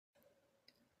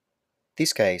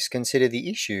This case considered the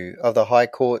issue of the High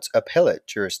Court's appellate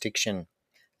jurisdiction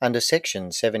under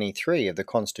Section 73 of the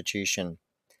Constitution,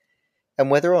 and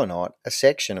whether or not a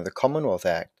section of the Commonwealth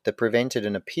Act that prevented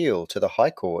an appeal to the High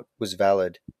Court was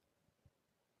valid.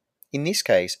 In this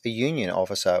case, a union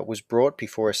officer was brought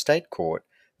before a state court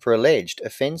for alleged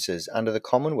offences under the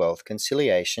Commonwealth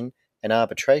Conciliation and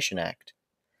Arbitration Act.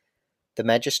 The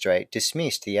magistrate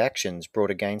dismissed the actions brought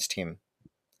against him.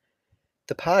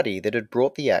 The party that had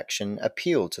brought the action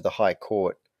appealed to the High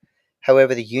Court.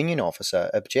 However, the union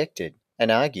officer objected and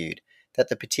argued that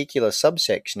the particular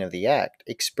subsection of the Act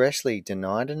expressly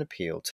denied an appeal to